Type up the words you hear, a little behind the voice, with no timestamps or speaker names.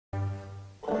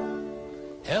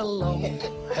Hello,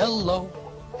 hello,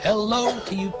 hello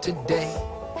to you today.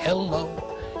 Hello,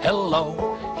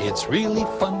 hello, it's really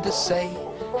fun to say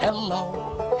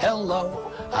hello, hello.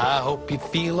 I hope you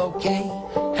feel okay.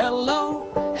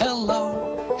 Hello,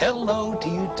 hello, hello to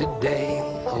you today.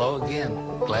 Hello again.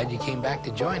 Glad you came back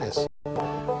to join us.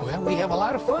 Well, we have a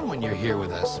lot of fun when you're here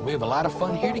with us. We have a lot of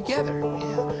fun here together.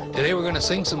 Yeah. Today we're going to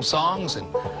sing some songs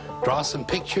and draw some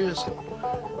pictures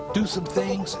and do some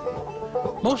things.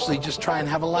 Mostly just try and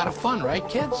have a lot of fun, right,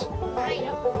 kids? Right.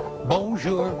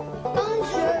 Bonjour.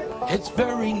 Bonjour. It's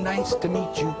very nice to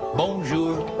meet you.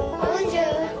 Bonjour.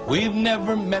 Bonjour. We've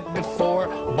never met before.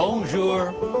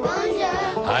 Bonjour.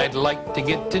 Bonjour. I'd like to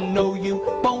get to know you.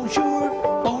 Bonjour.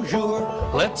 Bonjour.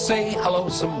 Let's say hello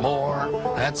some more.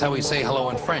 That's how we say hello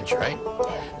in French, right?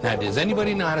 Now, does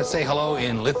anybody know how to say hello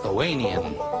in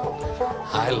Lithuanian?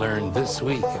 I learned this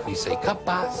week. We say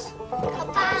kabas.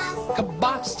 Kabas.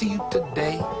 Kabas to you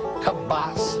today.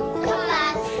 Kabas.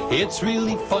 Kabas. It's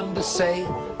really fun to say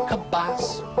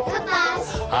kabas.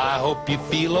 Kabas. I hope you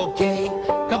feel okay.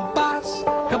 Kabas,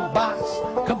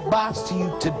 kabas, kabas to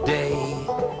you today.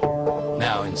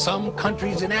 Now, in some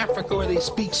countries in Africa where they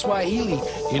speak Swahili,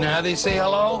 you know how they say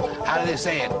hello? How do they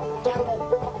say it?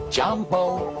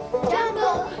 Jumbo.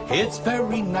 Jumbo. It's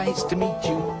very nice to meet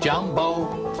you,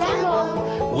 Jumbo.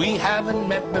 Jumbo. We haven't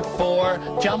met before,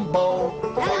 Jumbo.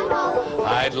 Jumbo.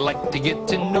 I'd like to get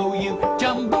to know you,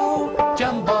 Jumbo,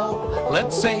 Jumbo.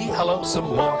 Let's say hello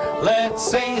some more. Let's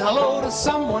say hello to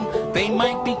someone. They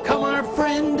might become our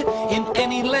friend in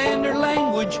any land or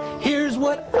language. Here's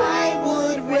what I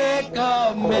would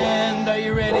recommend. Are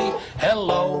you ready?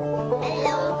 Hello.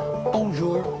 Hello.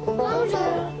 Bonjour.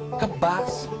 Bonjour.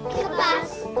 Kabas.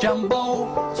 Kabas.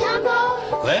 Jumbo.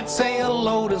 Jumbo. Let's say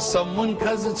hello to someone,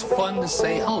 'cause it's fun to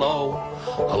say hello.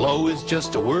 Hello is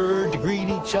just a word to greet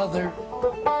each other.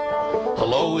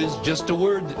 Hello is just a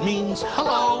word that means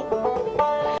hello.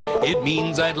 It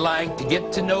means I'd like to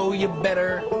get to know you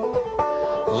better.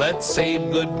 Let's say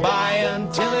goodbye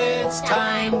until it's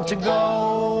time to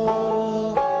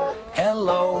go.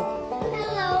 Hello.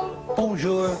 Hello.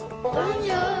 Bonjour.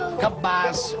 Bonjour.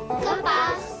 Kabas.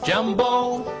 Kabas.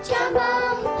 Jumbo.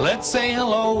 Jumbo. Let's say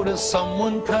hello to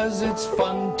someone, 'cause it's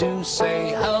fun to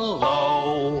say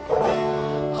hello.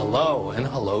 Hello, and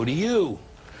hello to you.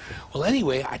 Well,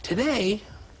 anyway, today,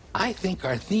 I think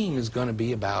our theme is going to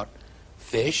be about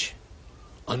fish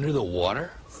under the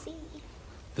water, See.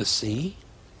 the sea,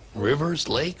 rivers,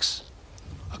 lakes,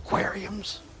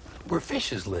 aquariums, where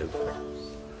fishes live.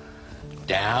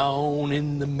 Down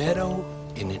in the meadow,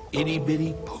 in an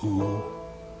itty-bitty pool,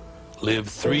 live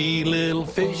three little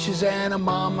fishes and a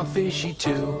mama fishy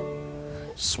too.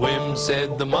 Swim,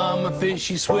 said the mama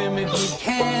fishy, swim if you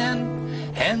can.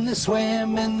 And they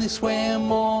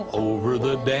swam all over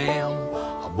the dam.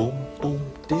 A boom, boom,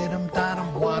 did-em,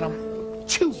 da-dum, wa-dum,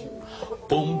 choo.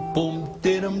 Boom, boom,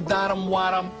 did-em, da-dum,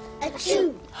 wa-dum.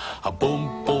 Achoo. A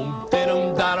boom, boom,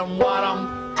 did-em, da-dum,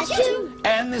 wa-dum. Achoo.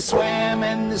 And they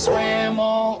swam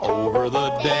all over the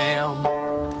dam.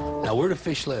 Now, where do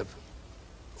fish live?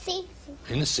 See.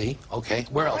 In the sea. Okay.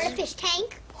 Where Or else? a fish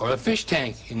tank. Or a fish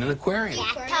tank in an aquarium.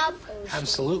 Bathtub.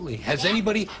 Absolutely. Has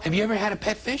anybody, have you ever had a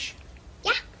pet fish?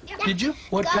 Yeah. Did you?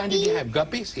 What kind did you Guppy. have?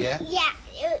 Guppies? Yeah. Yeah.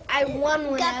 I won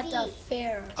one at the Guppy.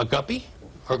 fair. A guppy?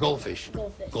 Or goldfish?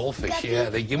 Goldfish. Goldfish, Guppy. yeah.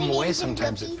 They give them We away named him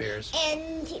sometimes at Guppy, fairs.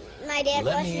 And my dad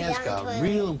Let flushed me him ask down the a toilet.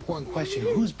 real important question.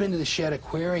 Who's been to the Shed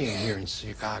Aquarium here in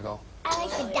Chicago? I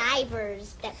like the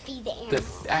divers that feed the That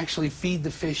animals. actually feed the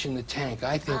fish in the tank.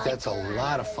 I think that's a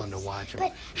lot of fun to watch.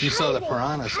 But You how saw do the they-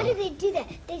 piranhas. How Huh? do they do that?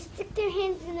 They stick their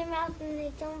hands in their mouth and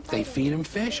they don't They bite it. feed them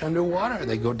fish underwater.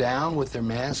 They go down with their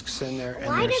masks and their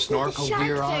Why doesn't snorkel the sharks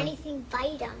gear or on. anything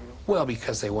bite them? Well,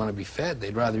 because they want to be fed.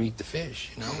 They'd rather eat the fish,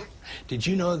 you know. Did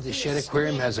you know that the Shed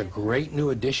Aquarium has a great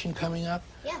new addition coming up?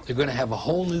 Yeah. They're going to have a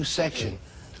whole new section.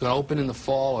 It's going to open in the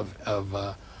fall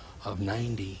of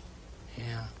 90.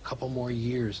 Yeah, a couple more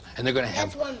years. And they're going to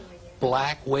have That's 1 more year.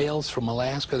 black whales from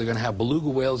Alaska. They're going to have beluga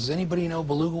whales. Does anybody know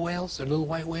beluga whales? They're little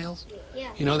white whales. Yeah.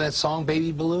 You know that song,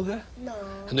 Baby Beluga? No.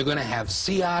 And they're going to have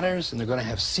sea otters, and they're going to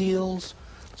have seals.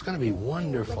 It's going to be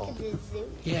wonderful. Like at the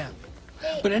zoo. Yeah.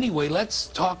 But anyway, let's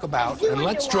talk about and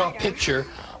let's draw a picture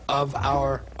of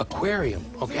our aquarium,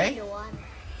 okay? Underwater.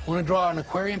 Want to draw an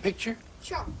aquarium picture?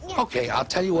 Sure. Yeah. Okay, I'll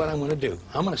tell you what I'm going to do.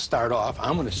 I'm going to start off.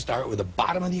 I'm going to start with the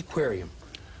bottom of the aquarium.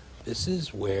 This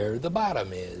is where the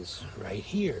bottom is, right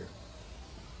here.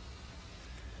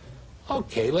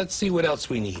 Okay, let's see what else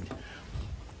we need.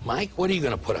 Mike, what are you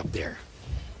going to put up there?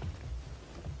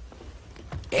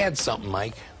 Add something,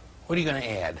 Mike. What are you going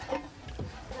to add?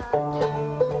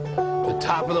 The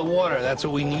top of the water. That's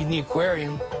what we need in the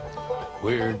aquarium.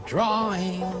 We're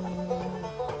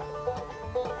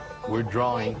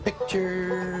drawing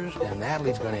pictures, and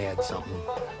Natalie's going to add something.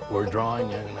 We're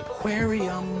drawing an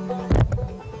aquarium.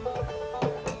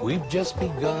 We've just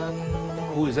begun.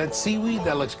 Ooh, is that seaweed?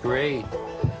 That looks great.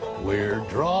 We're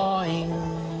drawing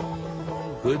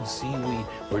good seaweed.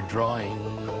 We're drawing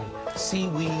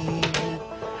seaweed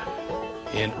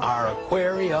in our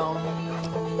aquarium.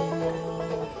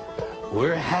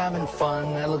 We're having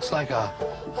fun. That looks like a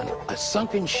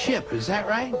sunken ship. Is that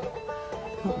right?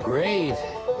 Great.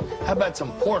 How about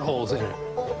some portholes in it?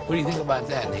 What do you think about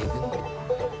that, Nathan?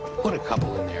 Put a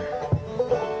couple in there.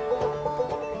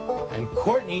 And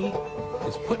Courtney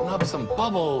is putting up some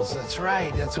bubbles. That's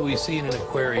right. That's what we see in an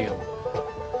aquarium.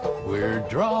 We're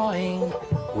drawing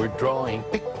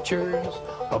pictures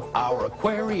of our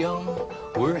aquarium.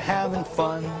 We're having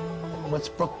fun. What's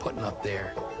Brooke putting up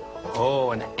there?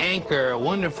 Oh, an anchor, a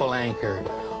wonderful anchor.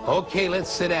 Okay, let's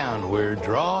sit down. We're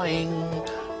drawing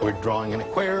an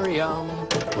aquarium.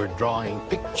 We're drawing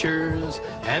pictures,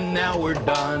 and now we're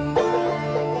done.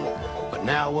 But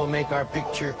now we'll make our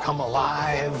picture come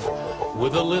alive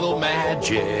with a little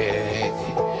magic.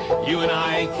 You and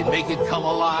I can make it come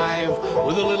alive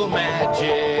with a little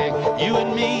magic. You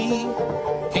and me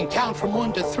can count from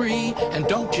 1 to 3, and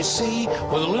don't you see,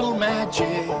 with a little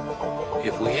magic,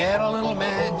 if we add a little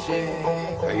magic.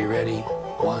 Are you ready?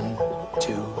 1,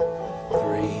 2,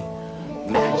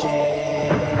 3, magic.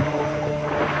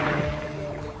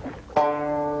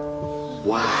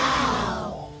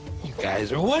 Wow, you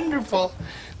guys are wonderful.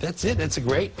 That's it. That's a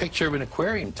great picture of an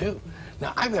aquarium, too.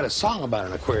 Now, I've got a song about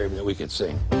an aquarium that we could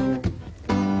sing.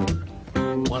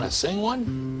 Want to sing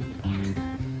one?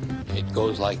 It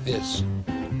goes like this.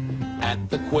 At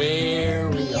the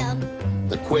aquarium,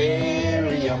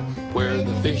 where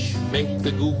the fish make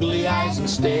the googly eyes and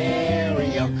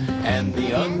starium, and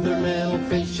the other little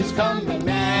fishes come and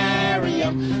marry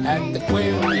 'em. At the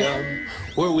aquarium,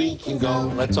 where we can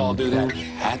go. Let's all do that.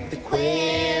 At the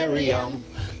aquarium,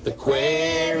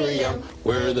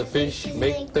 where the fish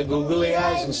make the googly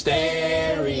eyes and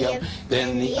starium,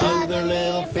 then the other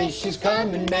little fishes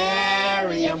come and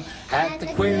marry 'em. At the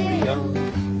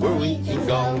aquarium, where we can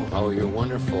go. Oh, you're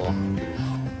wonderful.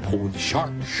 Oh, the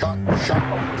shark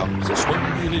comes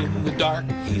a-swimming in the dark.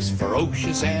 He's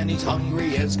ferocious and he's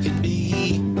hungry as can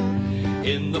be.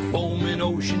 In the foaming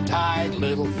ocean tide,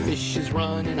 little fishes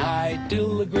run and hide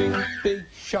till the great big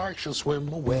shark shall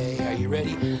swim away. Are you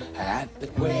ready? At the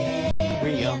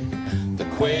aquarium,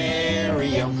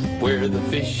 where the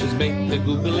fishes make the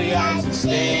googly eyes and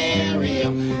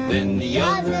starium, then the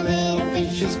other little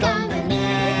fishes come and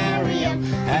marry 'em.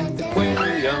 At the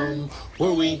aquarium,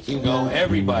 where we can go.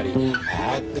 Everybody.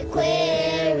 At the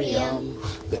aquarium,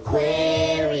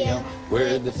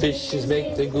 where the fishes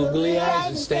make the googly eyes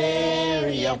and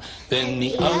starium, then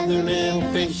the other little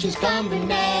fishes come and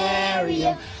marry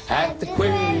 'em. At the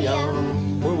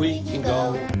aquarium, where we can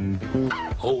go.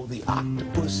 Oh, the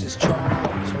octopus's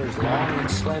charms are as long and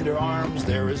slender arms.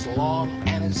 They're as long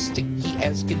and as sticky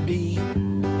as can be.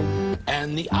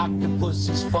 And the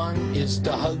octopus's fun is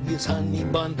to hug his honey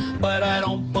bun, but I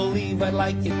don't believe I'd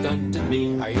like it done to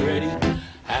me. Are you ready?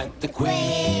 At the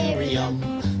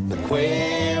aquarium,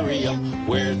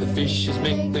 where the fishes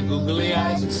make the googly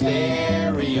eyes and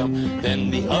starium, then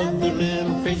the other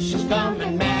little fishes come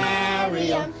and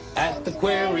marry 'em. At the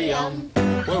aquarium,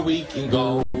 where we can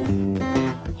go.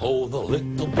 Oh, the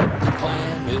little bitty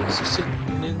clam is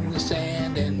sitting in the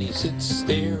sand, and he sits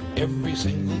there every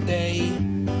single day.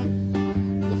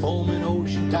 The foaming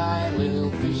ocean tide,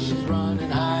 little fishes run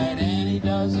and hide, and he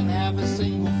doesn't have a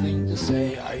single thing to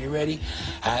say. Are you ready?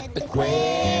 At the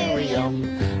aquarium,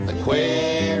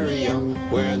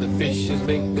 where the fishes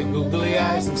make the googly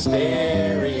eyes and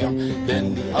starium,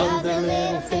 then the other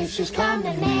little fishes come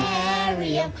and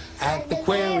marry 'em. At the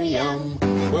aquarium,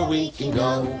 where we can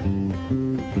go.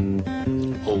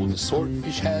 Oh, the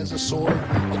swordfish has a sword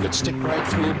that could stick right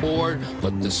through a board,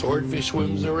 but the swordfish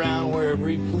swims around wherever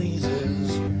he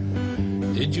pleases.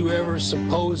 Did you ever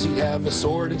suppose he'd have a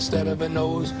sword instead of a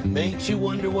nose? Makes you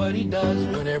wonder what he does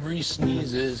whenever he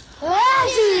sneezes.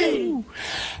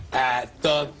 At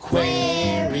the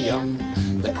aquarium,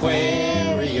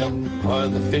 where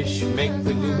the fish make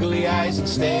the googly eyes and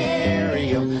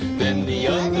starium, then the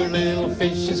other little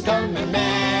fishes come and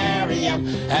marry 'em.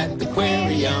 At the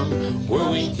aquarium, where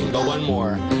we can go. One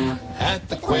more. At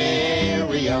the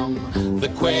aquarium,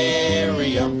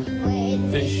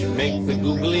 fish make the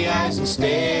googly eyes and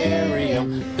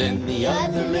starium, then the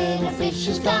other little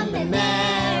fishes come and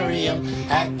marry 'em.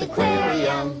 At the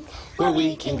aquarium, where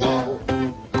we can go.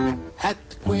 At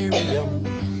the aquarium,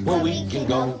 where we can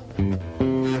go.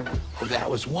 Oh, that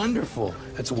was wonderful.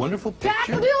 That's a wonderful picture.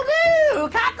 Cock-a-doodle-doo!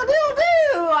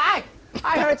 Cock-a-doodle-doo!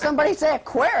 I heard somebody say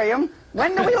aquarium.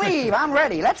 When do we leave? I'm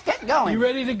ready. Let's get going. You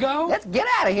ready to go? Let's get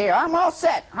out of here. I'm all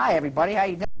set. Hi, everybody. How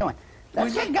you doing?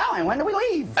 Let's get going. When do we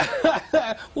leave?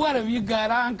 What have you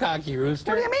got on, Cocky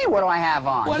Rooster? What do you mean, what do I have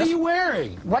on? What are you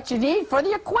wearing? What you need for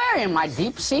the aquarium. My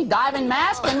deep-sea diving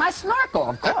mask and my snorkel,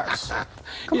 of course.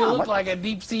 You look like a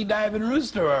deep-sea diving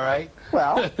rooster, all right?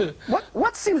 Well,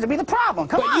 what seems to be the problem?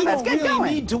 Come on, let's get But you don't going.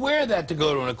 really need to wear that to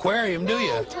go to an aquarium, do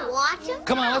you? To watch him?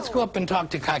 Come on, let's go up and talk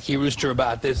to Cocky Rooster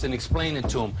about this and explain it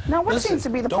to him. Now, what Listen, seems to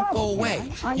be the don't problem? go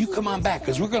away. You come on back,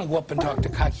 because we're going to go up and talk to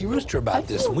Cocky Rooster about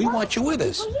this, and we want you with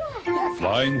us.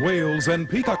 Flying whales and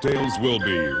peacock tails will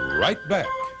be right back.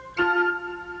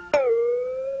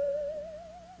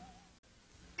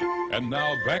 And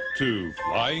now back to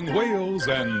Flying Whales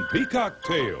and Peacock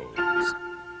Tails.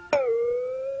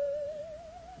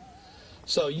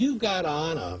 So you got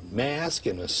on a mask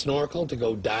and a snorkel to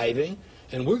go diving,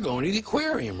 and we're going to the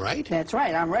aquarium, right? That's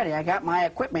right. I'm ready. I got my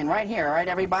equipment right here. All right,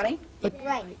 everybody? But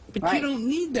Right. you don't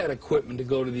need that equipment to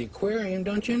go to the aquarium.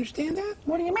 Don't you understand that?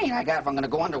 What do you mean? If I'm going to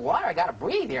go underwater, I got to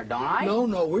breathe here, don't I?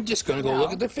 No, we're just going to go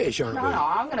look at the fish, aren't we? No,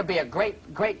 I'm going to be a great,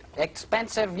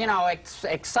 expensive,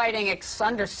 exciting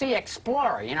undersea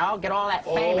explorer, get all that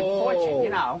fame and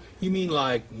fortune, You mean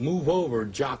like move over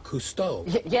Jacques Cousteau?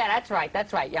 Yeah, that's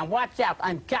right. Yeah, watch out.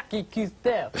 I'm Cocky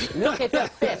Cousteau. Look at the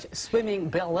fish swimming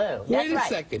below. Wait a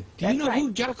second. Do you know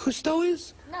who Jacques Cousteau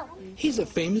is? No. He's a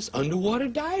famous underwater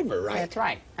diver, right? That's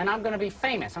right. And I'm going to be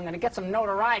famous. I'm going to get some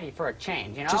notoriety for a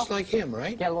change, Just like him,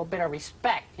 right? Get a little bit of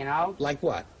respect, Like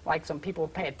what? Like some people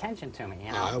pay attention to me,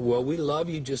 Well, we love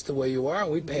you just the way you are.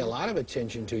 We pay a lot of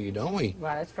attention to you, don't we?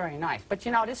 Well, that's very nice. But,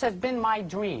 this has been my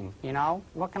dream,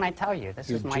 What can I tell you? This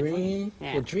is my dream.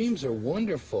 Yeah. Well, dreams are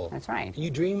wonderful. That's right. You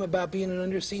dream about being an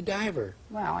undersea diver.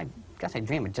 Well, I guess I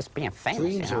dream of just being famous,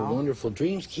 Dreams are wonderful.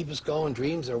 Dreams keep us going.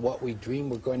 Dreams are what we dream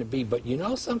we're going to be. But you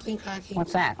know something, Cocky?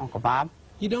 What's that, Uncle Bob?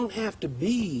 You don't have to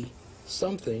be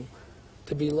something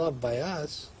to be loved by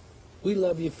us. We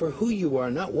love you for who you are,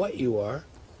 not what you are.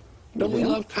 Don't we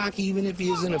love Cocky even if he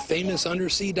isn't a famous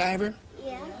undersea diver?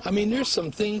 Yeah. I mean, there's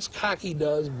some things Cocky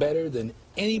does better than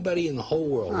anybody in the whole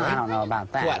world, right? I don't know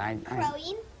about that. What?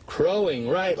 Crowing? Crowing,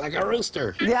 right, like a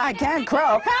rooster. Yeah, I can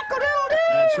crow. Cock-a-doodle-doo!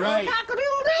 That's right. How good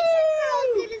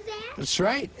is that? That's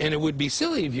right. And it would be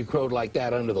silly if you crowed like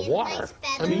that under the water.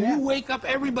 nice I mean, feathers. you wake up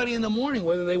everybody in the morning,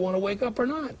 whether they want to wake up or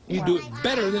not. You do it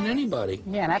better than anybody.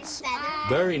 Yeah, that's...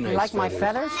 Very nice. You like my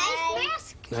feathers? Nice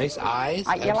mask. Nice eyes.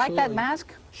 You like that absolutely.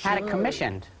 mask? Had it Sure.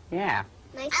 commissioned. Yeah.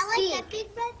 Nice I like that big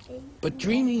red thing. But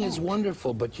dreaming is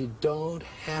wonderful, but you don't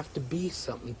have to be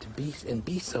something to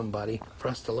be somebody for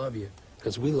us to love you.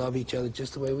 Because we love each other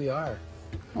just the way we are.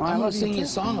 Well, I I'm going love to sing you too. a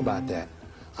song about that.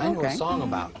 I know a Okay. song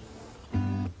about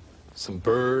some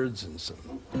birds and some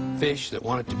fish that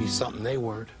wanted to be something they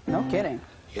weren't. No kidding.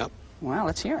 Yep. Well,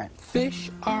 let's hear it.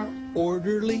 Fish are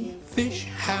orderly, fish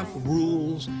have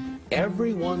rules.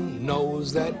 Everyone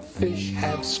knows that fish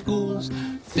have schools.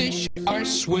 Fish are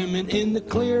swimming in the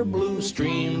clear blue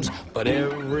streams. But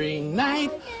every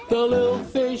night the little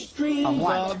fish dreams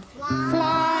what? of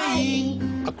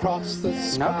flying across the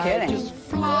sky. kidding. Just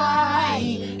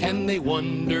flying. And they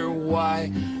wonder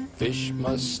why fish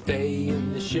must stay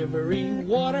in the shivery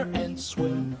water and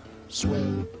swim,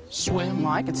 swim, swim.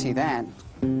 Well, I can see that.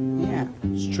 Yeah.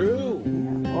 It's true.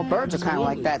 Well, birds are kind of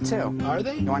like that, too. Are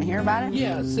they? You want to hear about it?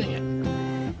 Yeah, sing it.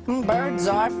 Birds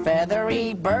are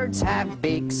feathery, birds have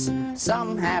beaks.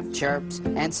 Some have chirps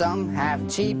and some have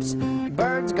cheeps.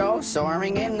 Birds go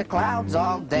soaring in the clouds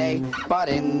all day, but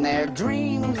in their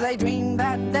dreams they dream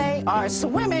that they are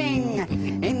swimming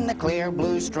in the clear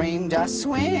blue stream, just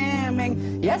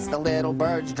swimming. Yes, the little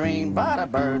birds dream, but a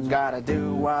bird's gotta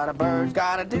do what a bird's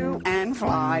gotta do and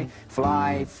fly,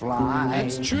 fly, fly.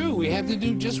 That's true. We have to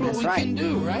do just what That's we right. can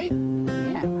do, right?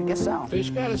 Yeah, I guess so. Fish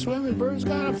gotta swim and birds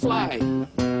gotta fly.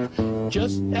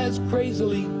 Just as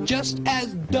crazily, just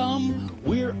as dumb,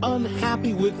 we're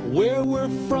unhappy with where we're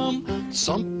from.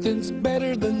 Something's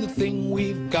better than the thing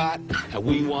we've got, and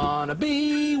we wanna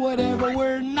be whatever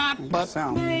we're not. But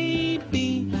So.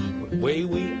 maybe the way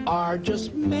we are,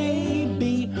 just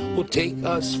maybe, will take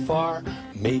us far.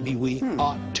 Maybe we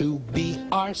ought to be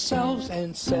ourselves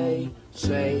and say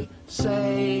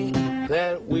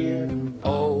that we're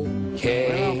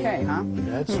okay. We're okay, huh?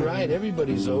 That's right,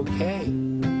 everybody's okay.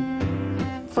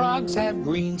 Frogs have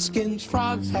green skins,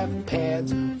 frogs have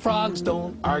pads. Frogs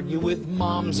don't argue with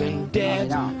moms and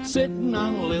dads. Sitting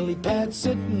on a lily pad,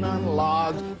 sitting on a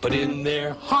log. But in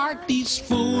their heart, these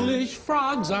foolish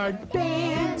frogs are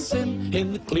dancing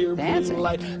in the clear blue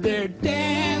light. They're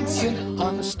dancing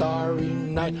on a starry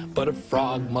night. But a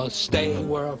frog must stay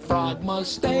where a frog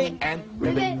must stay. And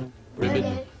ribbit,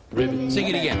 ribbit, ribbit. Sing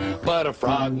it again. But a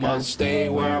frog must stay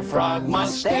where a frog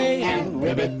must stay. And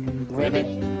ribbit, ribbit,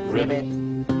 ribbit.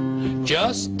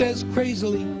 Just as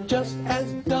crazily, just as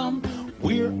dumb,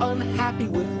 we're unhappy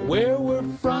with where we're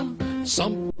from.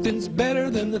 Something's better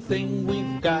than the thing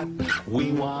we've got.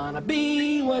 We wanna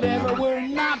be whatever we're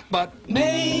not, but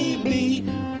maybe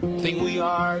the thing we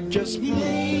are, just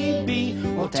maybe,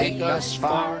 will take us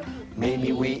far.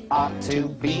 Maybe we ought to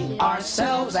be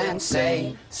ourselves and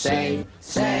say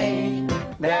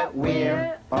that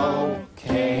we're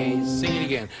okay. Sing it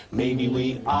again. Maybe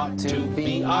we ought to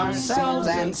be ourselves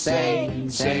and say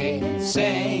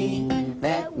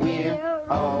that we're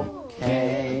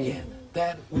okay.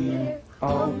 That we're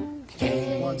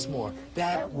Okay. once more.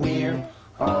 That we're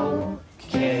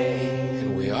okay.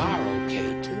 And we are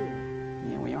okay too.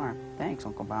 Yeah, we are. Thanks,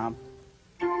 Uncle Bob.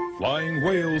 Flying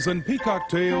whales and peacock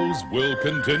tails will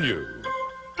continue.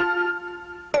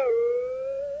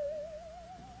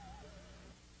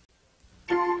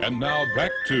 And now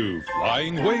back to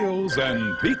flying whales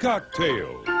and peacock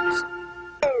tails.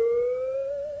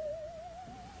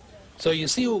 So you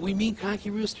see what we mean, Cocky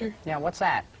Rooster? Yeah, what's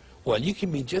that? Well, you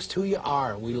can be just who you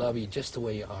are. We love you just the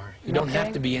way you are. You don't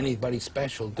have to be anybody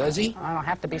special, does he? I don't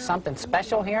have to be something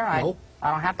special here? Nope.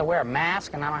 I don't have to wear a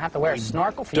mask, and I don't have to wear a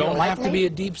snorkel for you to Don't like have to me? be a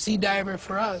deep sea diver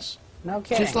for us. No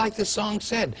kidding. Just like the song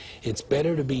said, it's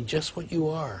better to be just what you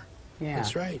are. Yeah.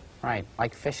 That's right. Right,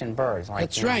 like fish and birds. Like,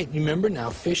 That's right. You remember now,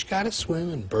 fish gotta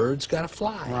swim and birds gotta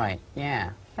fly. Right,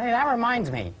 yeah. Hey, that reminds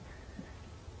me.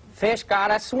 Fish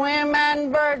gotta swim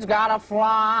and birds gotta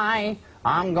fly.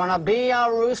 I'm gonna be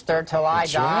a rooster till I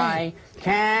That's die. right.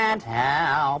 Can't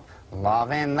help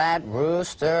loving that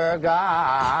rooster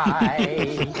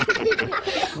guy.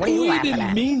 What are you We laughing didn't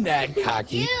at? mean that,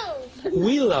 Cocky. You.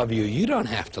 We love you. You don't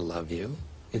have to love you.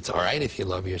 It's all right if you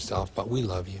love yourself, but we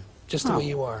love you. Just the way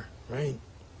you are, right?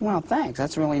 Well, thanks.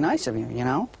 That's really nice of you, you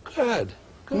know? Good.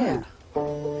 Good. Yeah.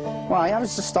 Well, I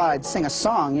was just thought I'd sing a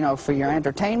song, you know, for your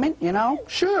entertainment, you know?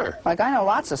 Sure. Like, I know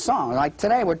lots of songs. Like,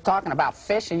 today we're talking about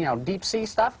fish and, you know, deep sea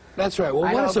stuff. That's right. Well,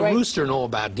 I what know does a great- rooster know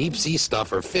about deep sea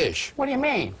stuff or fish? What do you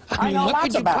mean? I mean, know what lots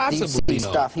could you about deep possibly sea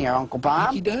know? stuff here, Uncle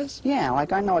Bob. Think he does? Yeah,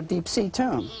 like I know a deep sea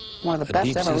tune. One of the A best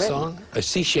deep ever sea written. song? A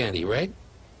sea shanty, right?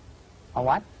 A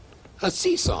what? A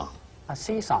sea song. A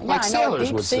sea song. Like Yeah, I know a sailors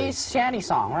deep would sea sing. shanty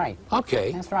song, right.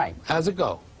 Okay. That's right. How's it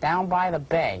go? Down by the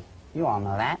bay. You all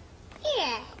know that.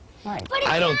 Yeah. Right. But it's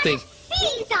I don't not think- a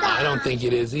sea song. I don't think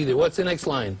it is either. What's the next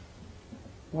line?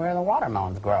 Where the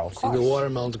watermelons grow, of See, course. the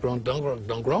watermelons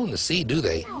don't grow in the sea, do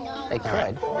they? They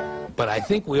could. But I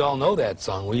think we all know that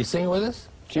song. Will you sing it with us?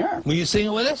 Sure. Will you sing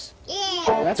it with us?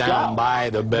 Yeah. Let's Down go. by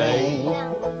the bay,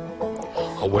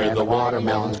 where the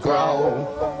watermelons grow,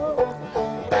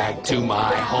 back to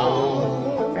my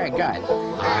home, Very good.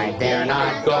 I dare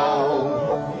not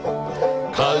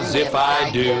go, 'cause if I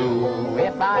do,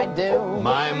 If I do.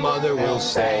 my mother will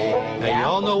say. Now, you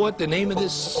all know what the name of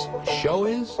this show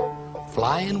is?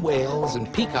 Flying Whales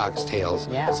and Peacock's Tails.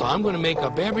 Yeah. So I'm going to make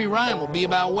up every rhyme will be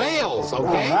about whales,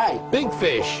 okay? All right. Big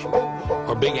fish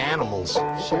or big animals.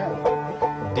 Sure.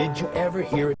 Did you ever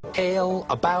hear a tale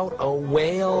about a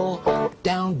whale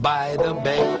down by the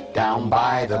bay? Down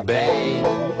by the bay,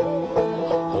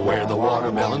 where the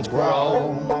watermelons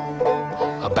grow.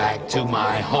 Back to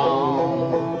my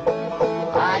home,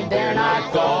 I dare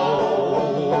not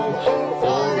go,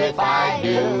 for if I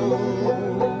do,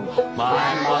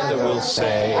 my mother will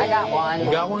say. I got one.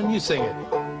 You got one? You sing it.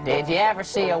 Did you ever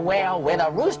see a whale with a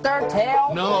rooster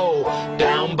tail? No,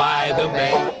 down by the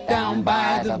bay, down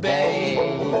by the bay,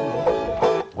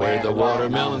 where the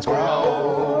watermelons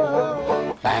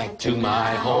grow. Back to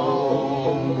my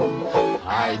home,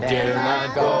 I dare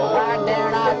not go, I dare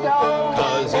not go.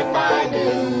 'cause if I do,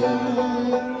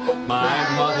 my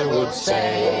mother would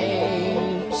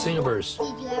say. Sing a verse.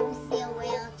 Did you ever see a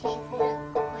whale chasing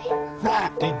a quail?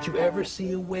 Did you ever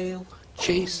see a whale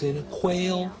chasing a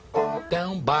quail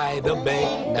down by the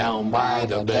bay, down by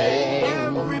the bay?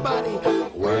 Everybody,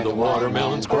 where the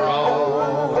watermelons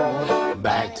grow.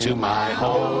 Back to my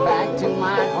home, Back to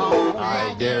my home.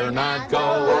 I dare not go,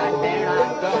 I dare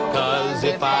not go. 'cause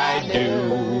if I do,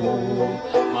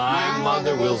 my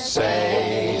mother will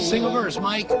say. Sing a verse,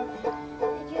 Mike. Did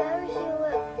you ever see a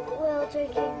whale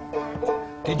drinking a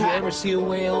cocktail? Did you ever see a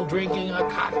whale drinking a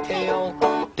cocktail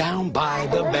down down by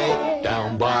the bay,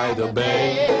 down by the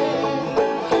bay,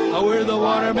 where the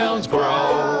watermelons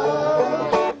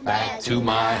grow. Back to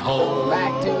my home,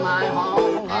 Back to my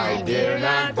home. I dare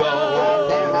not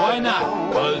go. Why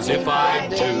not? 'Cause if I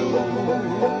do,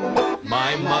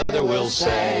 my mother will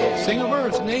say. Sing a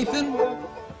verse, Nathan.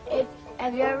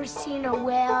 Have you ever seen a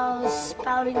whale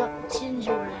spouting up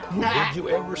ginger ale? Did you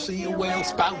ever see a whale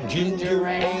spout ginger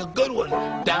ale? Good one.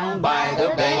 Down by the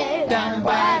bay, down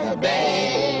by the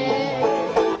bay,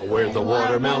 where the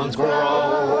watermelons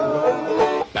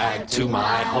grow. Back to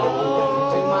my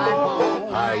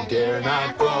home, I dare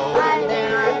not go.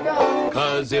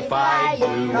 'Cause if I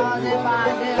do,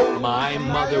 my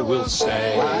mother will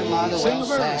say. Sing the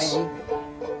verse.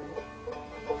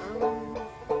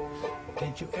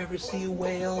 Did you ever see a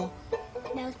whale?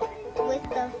 No, with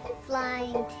the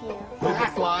flying tail. With a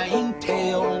flying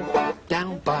tail,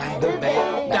 down by the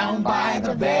bay, down by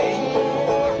the bay,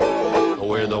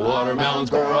 where the watermelons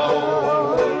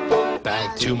grow.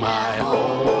 Back to my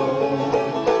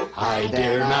home, I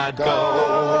dare not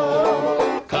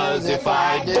go. 'Cause if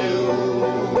I do,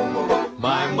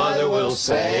 my mother will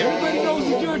say. Everybody knows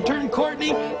it's your turn,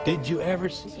 Courtney. Did you ever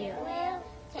see a whale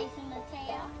chasing the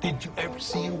tail? Did you ever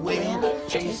see a whale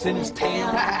chasing his tail?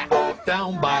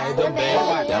 Down by the bay,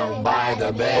 down by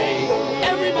the bay.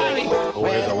 Everybody,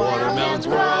 where the watermelons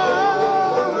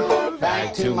grow.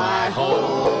 Back to my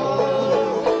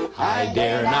home, I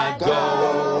dare not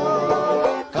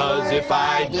go. 'Cause if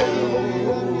I do,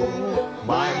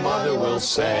 my mother will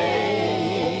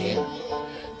say.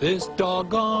 This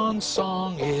doggone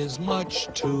song is much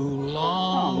too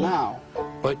long. No.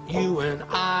 But you and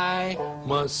I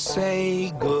must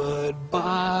say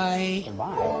goodbye.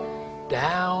 Goodbye.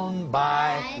 Down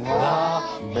by the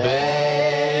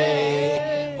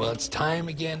bay. Well, it's time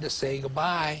again to say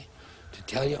goodbye, to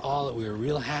tell you all that we were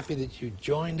real happy that you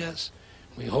joined us.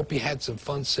 We hope you had some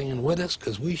fun singing with us,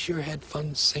 because we sure had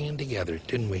fun singing together,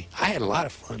 didn't we? I had a lot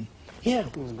of fun. Yeah.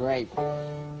 It was great.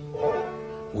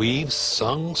 We've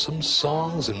sung some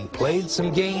songs and played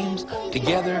some games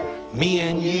together, me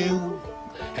and you.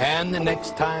 And the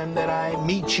next time that I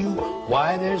meet you,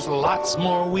 why, there's lots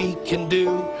more we can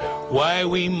do. Why,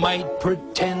 we might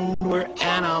pretend we're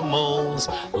animals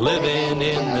living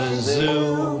in the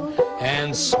zoo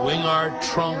and swing our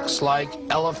trunks like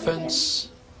elephants,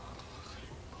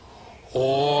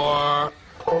 or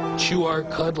chew our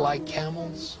cud like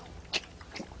camels,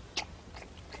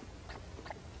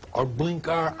 or blink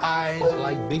our eyes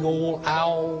like big old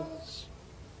owls,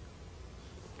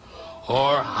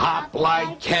 or hop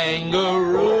like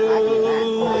kangaroos.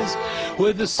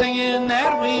 With the singing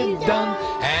that we've done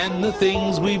and the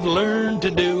things we've learned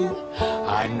to do,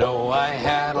 I know I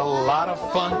had a lot of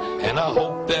fun, and I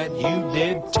hope that you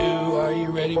did too. Are you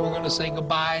ready? We're going to say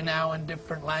goodbye now in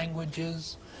different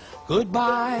languages.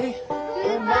 Goodbye.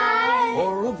 Goodbye.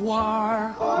 Au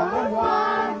revoir. Au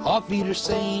revoir. Auf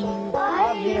Wiedersehen.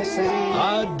 Auf Wiedersehen.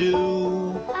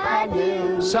 Adieu.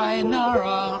 Adieu.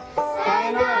 Sayonara.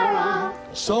 Sayonara.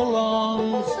 So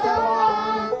long. So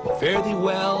long. Fare thee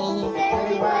well.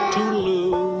 Very well.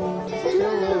 Toodaloo.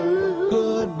 Toodaloo.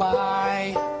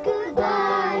 Goodbye.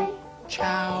 Goodbye.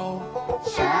 Ciao.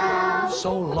 Ciao.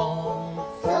 So long.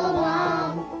 So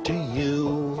long. To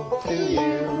you. To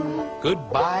you.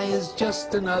 Goodbye is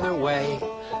just another way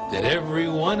that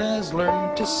everyone has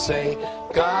learned to say,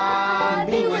 God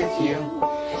be with you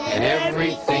in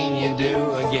everything you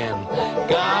do. Again,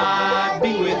 God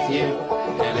be with you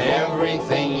in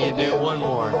everything you do. One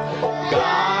more.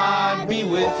 God be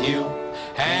with you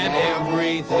and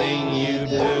everything you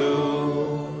do.